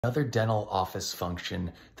Another dental office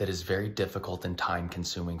function that is very difficult and time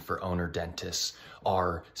consuming for owner dentists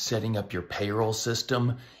are setting up your payroll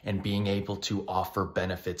system and being able to offer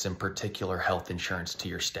benefits, in particular health insurance, to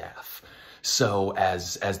your staff. So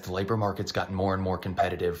as the labor market's gotten more and more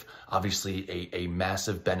competitive, obviously a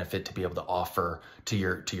massive benefit to be able to offer to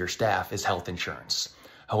your staff is health insurance.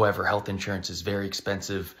 However, health insurance is very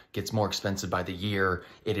expensive, gets more expensive by the year.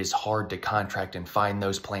 It is hard to contract and find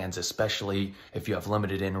those plans, especially if you have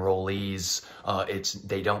limited enrollees.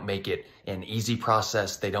 They don't make it an easy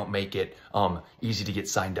process. They don't make it easy to get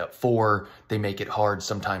signed up for. They make it hard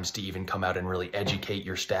sometimes to even come out and really educate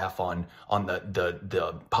your staff on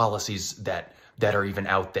the policies that are even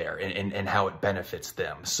out there and how it benefits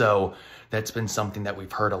them. So that's been something that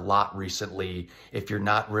we've heard a lot recently. If you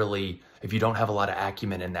don't have a lot of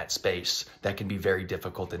acumen in that space, that can be very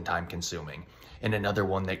difficult and time consuming. And another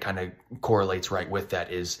one that kind of correlates right with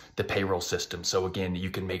that is the payroll system. So again, you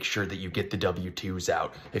can make sure that you get the W-2s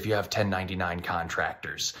out. If you have 1099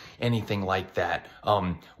 contractors, anything like that.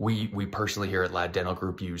 We personally here at Lad Dental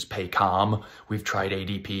Group use Paycom. We've tried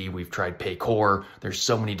ADP, we've tried Paycor. There's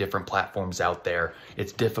so many different platforms out there.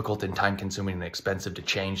 It's difficult and time consuming and expensive to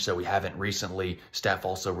change, so we haven't recently. Staff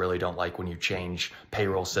also really don't like when you change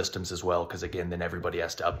payroll systems as well, because again, then everybody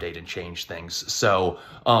has to update and change things. So,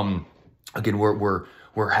 again,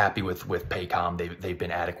 we're happy with Paycom. They've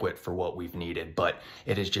been adequate for what we've needed, but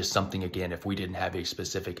it is just something, again, if we didn't have a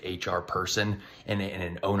specific HR person and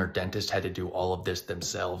an owner dentist had to do all of this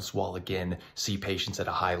themselves while, again, see patients at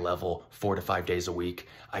a high level 4 to 5 days a week,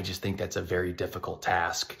 I just think that's a very difficult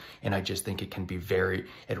task. And I just think it can be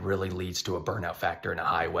it really leads to a burnout factor in a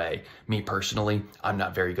high way. Me personally, I'm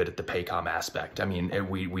not very good at the Paycom aspect. I mean,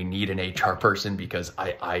 we need an HR person because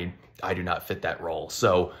I do not fit that role.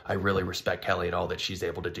 So I really respect Kelly and all that she's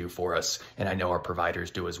able to do for us. And I know our providers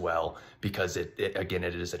do as well, because it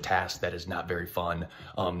is a task that is not very fun,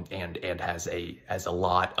 and has a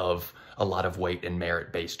lot of weight and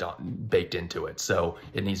merit baked into it. So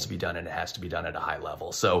it needs to be done, and it has to be done at a high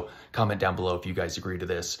level. So comment down below if you guys agree to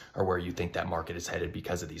this or where you think that market is headed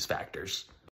because of these factors.